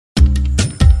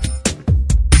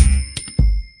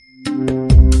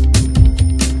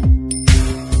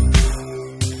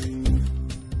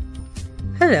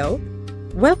Hello,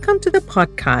 welcome to the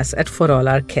podcast at For All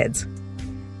Our Kids.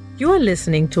 You are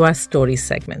listening to our story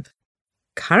segment.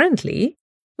 Currently,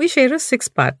 we share a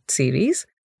 6-part series,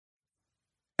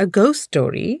 a ghost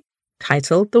story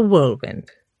titled The Whirlwind.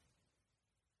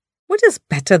 What is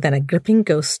better than a gripping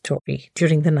ghost story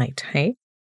during the night, hey?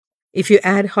 If you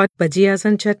add hot bhajiyas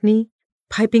and chutney,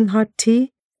 piping hot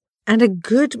tea, and a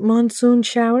good monsoon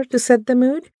shower to set the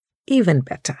mood, even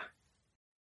better.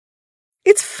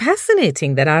 It's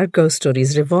fascinating that our ghost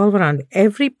stories revolve around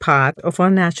every part of our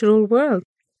natural world.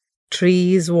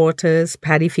 Trees, waters,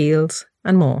 paddy fields,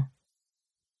 and more.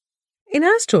 In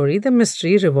our story, the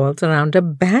mystery revolves around a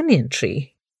banyan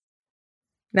tree.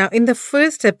 Now, in the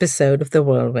first episode of The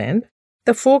Whirlwind,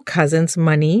 the 4 cousins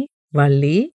Mani,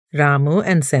 Valli, Ramu,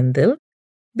 and Senthil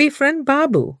befriend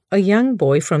Babu, a young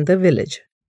boy from the village.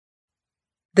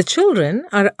 The children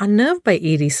are unnerved by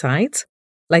eerie sights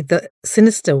like the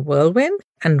sinister whirlwind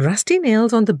and rusty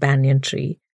nails on the banyan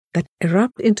tree that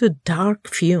erupt into dark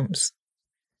fumes.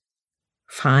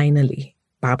 Finally,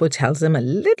 Babu tells them a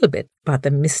little bit about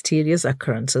the mysterious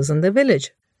occurrences in the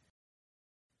village.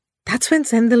 That's when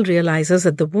Senthil realizes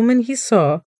that the woman he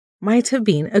saw might have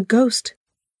been a ghost.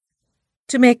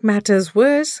 To make matters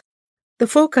worse, the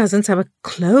 4 cousins have a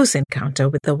close encounter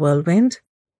with the whirlwind.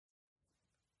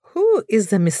 Who is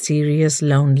the mysterious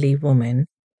lonely woman?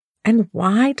 And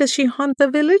why does she haunt the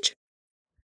village?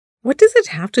 What does it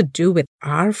have to do with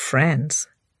our friends?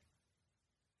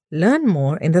 Learn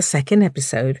more in the second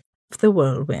episode of The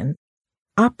Whirlwind,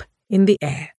 Up in the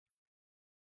Air.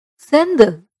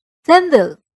 Senthil,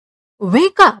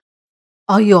 wake up.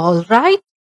 Are you all right?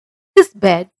 His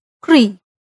bed creaked.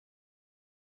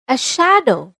 A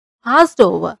shadow passed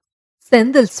over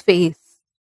Senthil's face.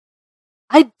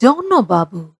 I don't know,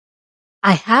 Babu.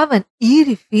 I have an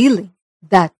eerie feeling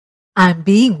that I'm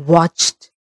being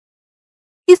watched.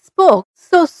 He spoke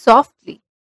so softly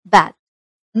that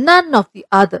none of the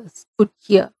others could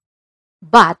hear,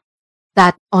 but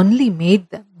that only made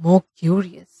them more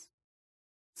curious.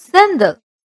 Senthil,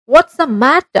 what's the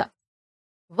matter?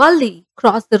 Valli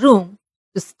crossed the room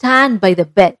to stand by the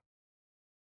bed.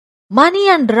 Mani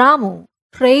and Ramu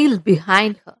trailed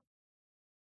behind her.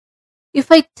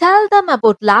 If I tell them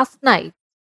about last night,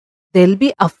 they'll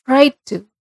be afraid too.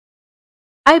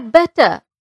 I better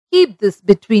keep this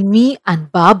between me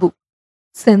and Babu,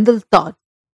 Senthil thought.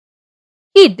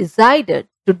 He decided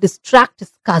to distract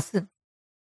his cousin.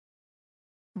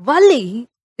 Valli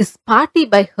is party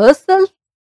by herself?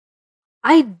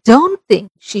 I don't think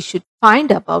she should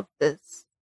find about this.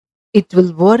 It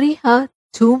will worry her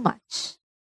too much.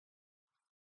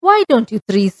 Why don't you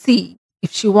 3 see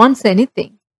if she wants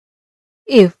anything?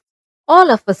 If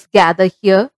all of us gather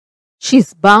here,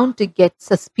 she's bound to get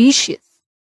suspicious,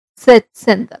 said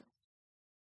Senthil.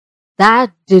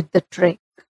 That did the trick.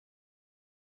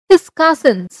 His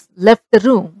cousins left the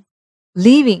room,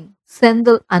 leaving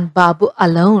Senthil and Babu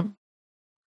alone.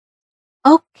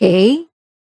 Okay,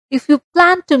 if you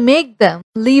plan to make them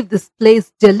leave this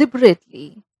place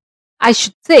deliberately, I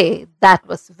should say that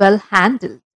was well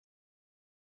handled.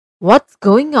 What's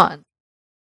going on?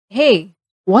 Hey,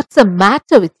 what's the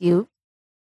matter with you?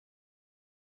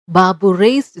 Babu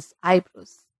raised his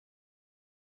eyebrows.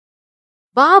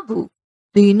 Babu,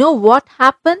 do you know what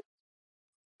happened?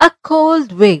 A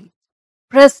cold weight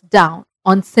pressed down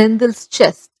on Senthil's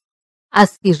chest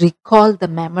as he recalled the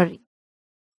memory.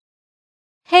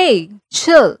 Hey,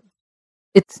 chill.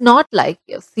 It's not like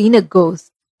you've seen a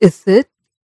ghost, is it?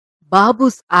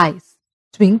 Babu's eyes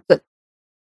twinkled.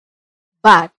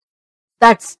 But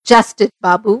that's just it,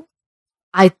 Babu.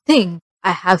 I think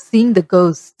I have seen the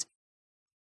ghost.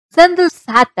 Senthil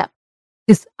sat up,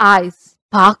 his eyes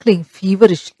sparkling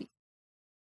feverishly.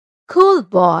 Cool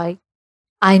boy,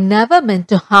 I never meant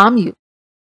to harm you.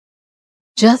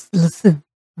 Just listen,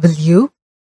 will you?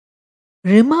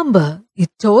 Remember you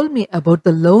told me about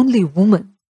the lonely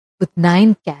woman with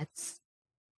 9 cats.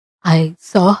 I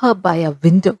saw her by a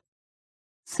window,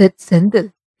 said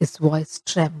Senthil, his voice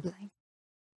trembling.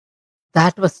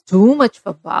 That was too much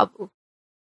for Babu.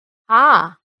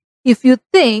 If you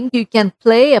think you can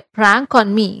play a prank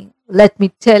on me, let me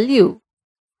tell you,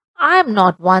 I'm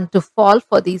not one to fall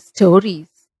for these stories.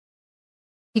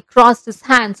 He crossed his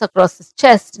hands across his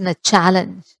chest in a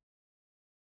challenge.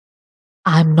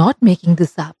 I'm not making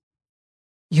this up.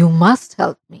 You must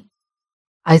help me.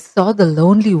 I saw the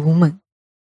lonely woman.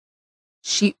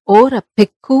 She wore a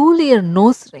peculiar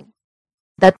nose ring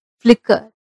that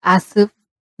flickered as if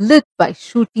lit by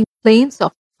shooting flames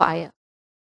of fire.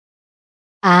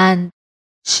 And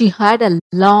she had a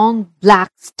long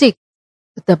black stick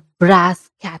with a brass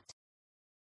cat.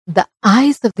 The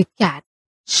eyes of the cat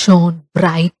shone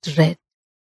bright red,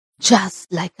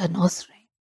 just like a nose ring.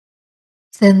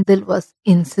 Senthil was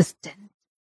insistent.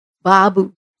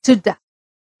 Babu stood up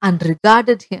and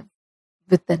regarded him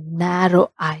with the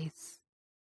narrow eyes.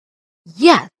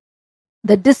 Yes,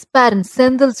 the despair in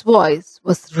Senthil's voice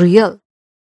was real,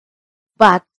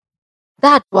 but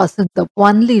that wasn't the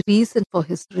only reason for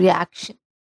his reaction.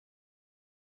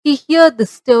 He heard the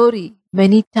story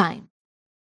many times,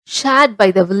 shared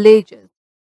by the villagers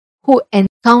who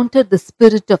encountered the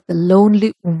spirit of the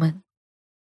lonely woman.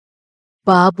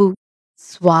 Babu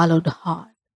swallowed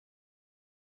hard.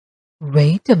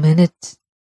 Wait a minute.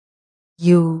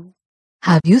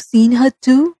 Have you seen her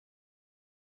too?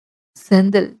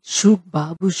 Senthil shook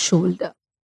Babu's shoulder.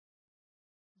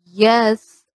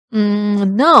 Yes,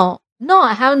 no,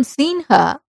 I haven't seen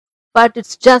her, but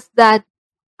it's just that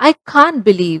I can't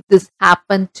believe this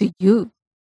happened to you.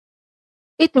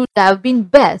 It would have been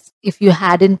best if you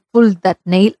hadn't pulled that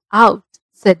nail out,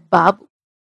 said Babu.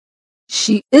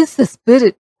 She is a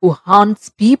spirit who haunts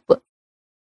people.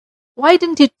 Why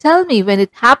didn't you tell me when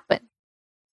it happened?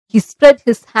 He spread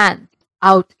his hand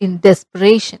out in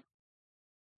desperation.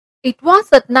 It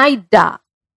was at night,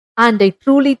 and I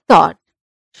truly thought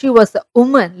she was a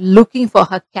woman looking for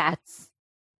her cats.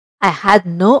 I had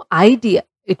no idea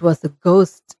it was a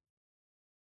ghost.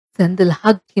 Senthil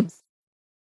hugged him.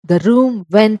 The room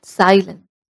went silent.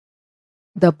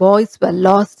 The boys were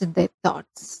lost in their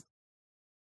thoughts.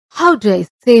 How do I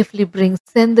safely bring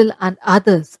Senthil and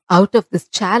others out of this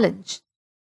challenge?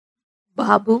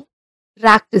 Babu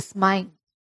racked his mind,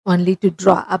 only to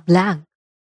draw a blank.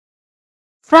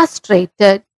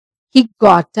 Frustrated, he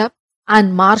got up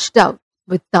and marched out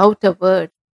without a word.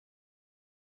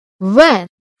 When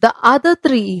the other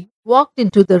three walked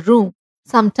into the room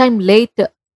sometime later,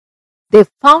 they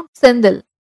found Senthil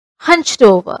hunched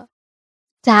over,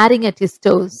 staring at his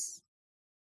toes.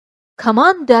 Come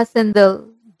on,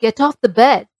 Senthil, get off the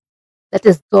bed. Let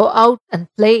us go out and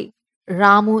play,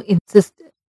 Ramu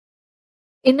insisted.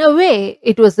 In a way,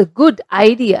 it was a good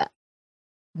idea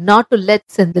not to let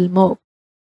Senthil move.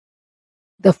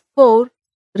 The four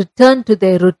returned to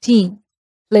their routine,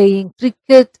 playing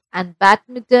cricket and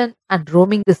badminton and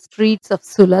roaming the streets of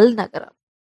Sulal Nagaram.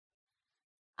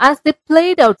 As they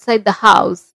played outside the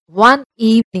house, one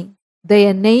evening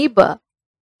their neighbor,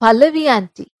 Pallavi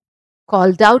auntie,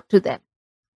 called out to them,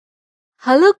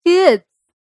 Hello kids,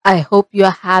 I hope you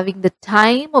are having the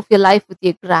time of your life with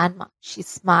your grandma. She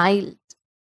smiled.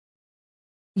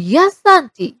 Yes,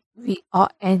 auntie, we are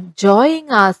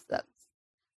enjoying ourselves.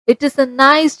 It is a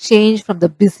nice change from the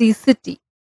busy city.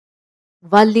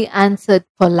 Valli answered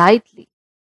politely.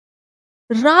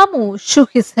 Ramu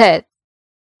shook his head.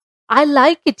 I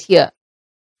like it here,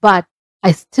 but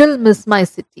I still miss my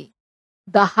city.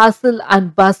 The hustle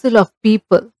and bustle of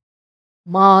people,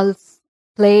 malls,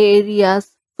 play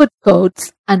areas, food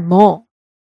courts, and more.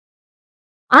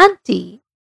 Auntie,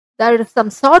 there is some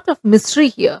sort of mystery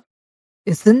here,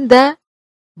 isn't there?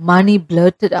 Mani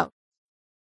blurted out.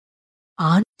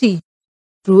 Auntie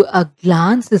threw a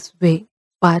glance his way,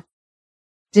 but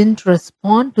didn't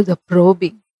respond to the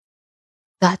probing.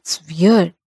 That's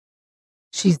weird.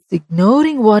 She's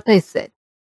ignoring what I said.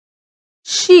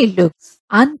 She looks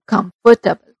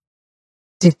uncomfortable.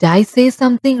 Did I say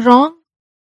something wrong?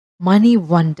 Mani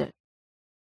wondered.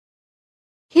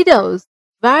 Kiddos,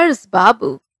 where's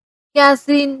Babu? He has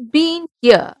been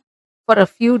here for a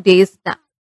few days now.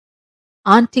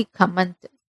 Auntie commented.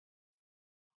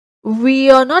 We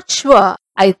are not sure.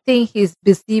 I think he's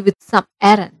busy with some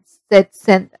errands, said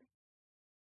Senthil.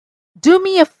 Do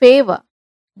me a favor,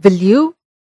 will you?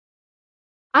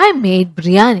 I made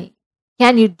biryani.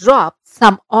 Can you drop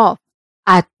some off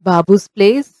at Babu's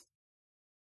place?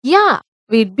 Yeah,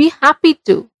 we'd be happy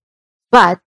to,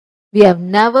 but we have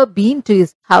never been to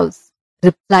his house,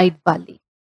 replied Valli.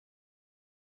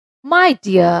 My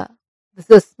dear, this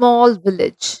is a small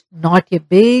village, not a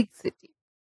big city.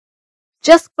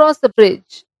 Just cross the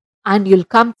bridge and you'll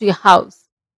come to a house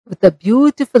with a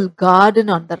beautiful garden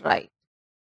on the right.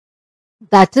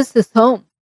 That is his home.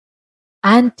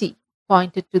 Auntie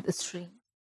pointed to the stream.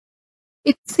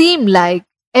 It seemed like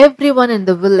everyone in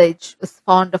the village was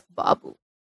fond of Babu.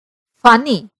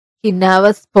 Funny, he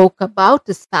never spoke about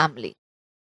his family.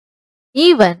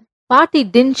 Even Party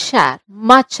didn't share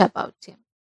much about him.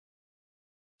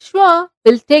 Sure,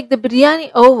 we'll take the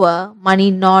biryani over, Mani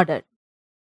nodded.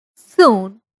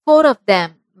 Soon, four of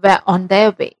them were on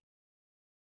their way.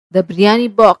 The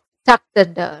biryani box tucked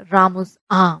under Ramu's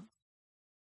arm.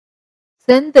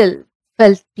 Senthil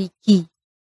felt peaky.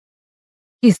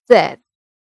 He said,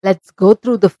 Let's go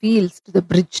through the fields to the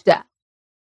bridge there.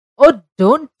 Oh,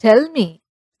 don't tell me,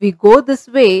 we go this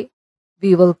way,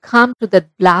 we will come to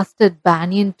that blasted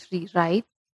banyan tree, right?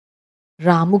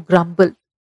 Ramu grumbled.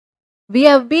 We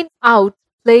have been out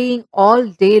playing all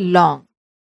day long.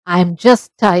 I'm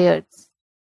just tired.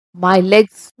 My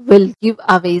legs will give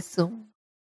away soon.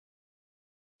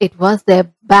 It was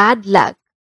their bad luck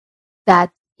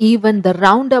that even the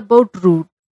roundabout route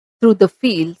through the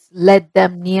fields led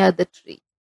them near the tree.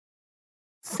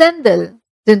 Senthil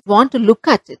didn't want to look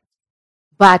at it,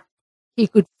 but he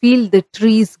could feel the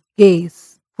tree's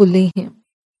gaze pulling him.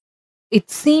 It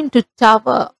seemed to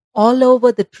tower all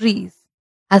over the trees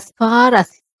as far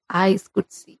as his eyes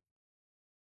could see.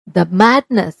 The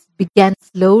madness began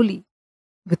slowly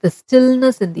with a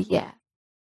stillness in the air.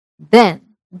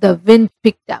 Then the wind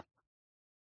picked up.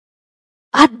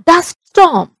 A dust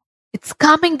storm! It's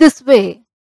coming this way!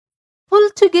 Pull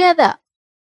together!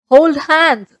 Hold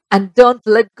hands and don't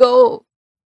let go!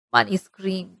 Mani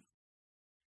screamed.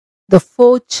 The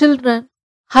four children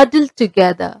huddled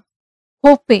together,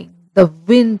 hoping the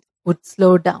wind would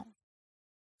slow down.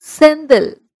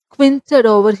 Senthil squinted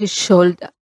over his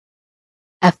shoulder.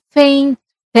 A faint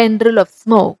tendril of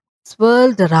smoke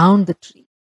swirled around the tree.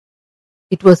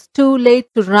 It was too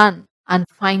late to run and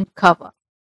find cover.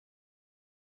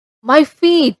 My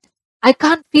feet! I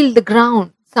can't feel the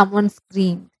ground, someone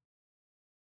screamed.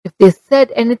 If they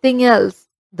said anything else,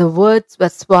 the words were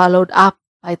swallowed up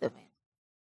by the wind.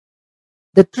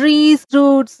 The tree's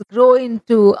roots grow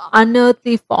into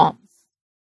unearthly forms.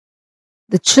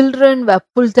 The children were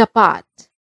pulled apart,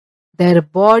 their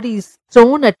bodies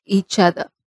thrown at each other,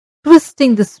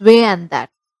 twisting this way and that.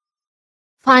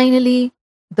 Finally,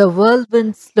 the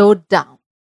whirlwind slowed down,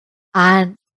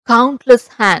 and countless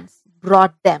hands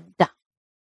brought them down.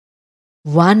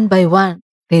 One by one,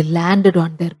 they landed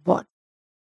on their bodies.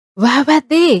 Where were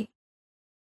they?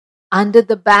 Under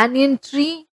the banyan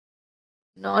tree?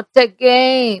 Not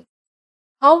again.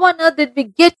 How on earth did we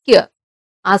get here?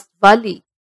 Asked Valli,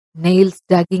 nails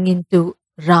digging into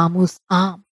Ramu's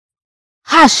arm.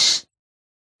 Hush!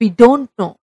 We don't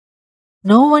know.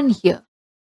 No one here.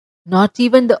 Not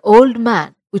even the old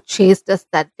man who chased us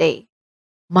that day.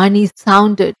 Mani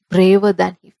sounded braver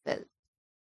than he felt.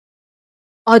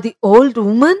 Or the old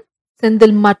woman?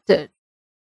 Senthil muttered.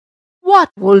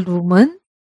 What old woman?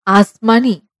 Asked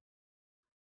Mani.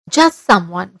 Just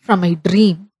someone from a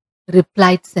dream,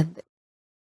 replied Senthil,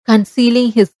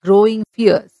 concealing his growing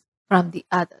fears from the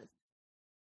others.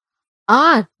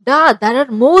 There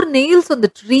are more nails on the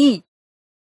tree.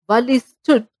 Valli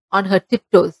stood on her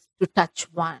tiptoes to touch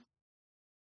one.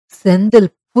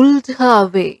 Senthil pulled her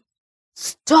away.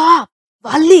 Stop,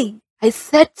 Valli! I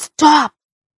said stop.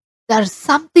 There's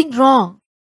something wrong.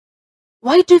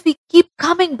 Why do we keep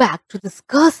coming back to this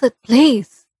cursed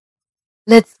place?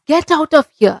 Let's get out of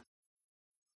here.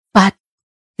 But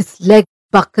his leg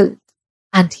buckled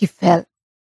and he fell.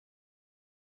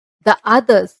 The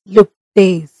others looked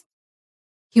dazed.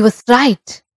 He was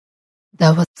right.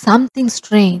 There was something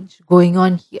strange going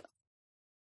on here.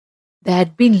 They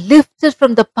had been lifted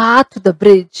from the path to the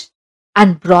bridge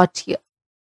and brought here.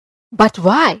 But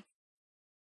why?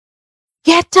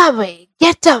 Get away!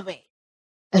 Get away!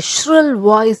 A shrill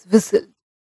voice whistled.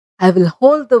 I will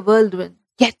hold the whirlwind.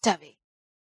 Get away.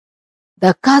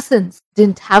 The cousins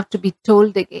didn't have to be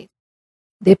told again.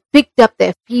 They picked up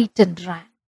their feet and ran.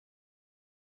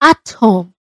 At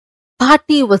home,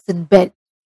 Party was in bed.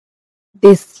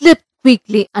 They slipped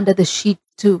quickly under the sheet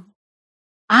too.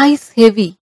 Eyes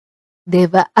heavy, they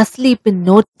were asleep in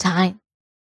no time.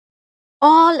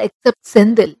 All except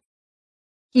Senthil.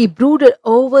 He brooded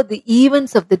over the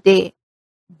events of the day.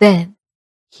 Then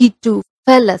he too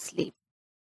fell asleep.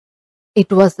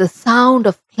 It was the sound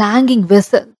of clanging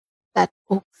vessels that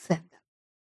woke Senthil.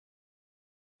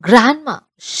 Grandma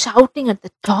shouting at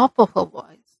the top of her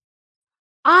voice.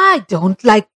 I don't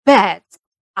like pets.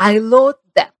 I loathe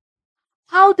them.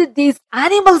 How did these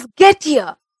animals get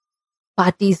here?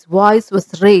 Pati's voice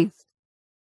was raised.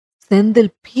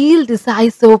 Senthil peeled his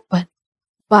eyes open,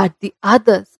 but the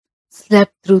others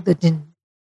slept through the din.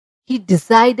 He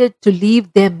decided to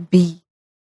leave them be.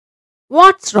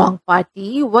 What's wrong,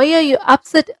 Pati? Why are you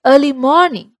upset early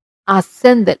morning? Asked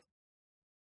Senthil.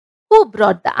 Who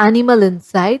brought the animal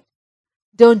inside?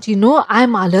 Don't you know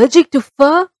I'm allergic to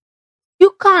fur?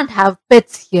 You can't have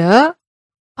pets here.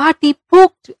 Pati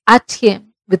poked at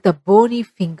him with a bony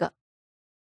finger.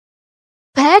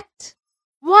 Pet?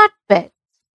 What pet?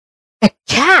 A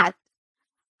cat.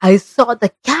 I saw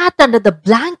the cat under the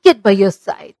blanket by your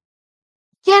side.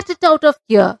 Get it out of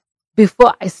here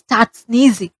before I start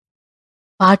sneezing.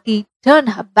 Pati turned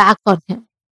her back on him.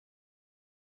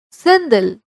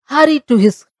 Senthil hurried to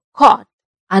his cot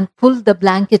and pulled the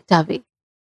blanket away.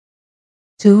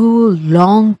 Two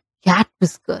long cat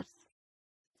whiskers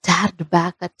stared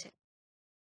back at him.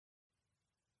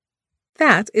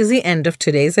 That is the end of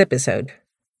today's episode.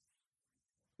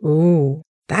 Ooh,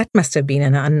 that must have been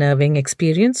an unnerving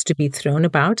experience to be thrown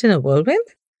about in a whirlwind.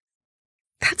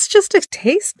 That's just a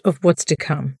taste of what's to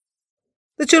come.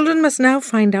 The children must now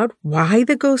find out why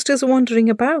the ghost is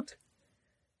wandering about.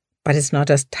 But it's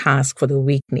not a task for the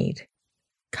weak-kneed.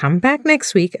 Come back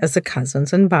next week as the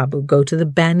cousins and Babu go to the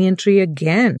banyan tree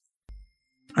again.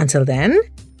 Until then,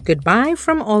 goodbye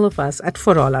from all of us at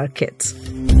For All Our Kids.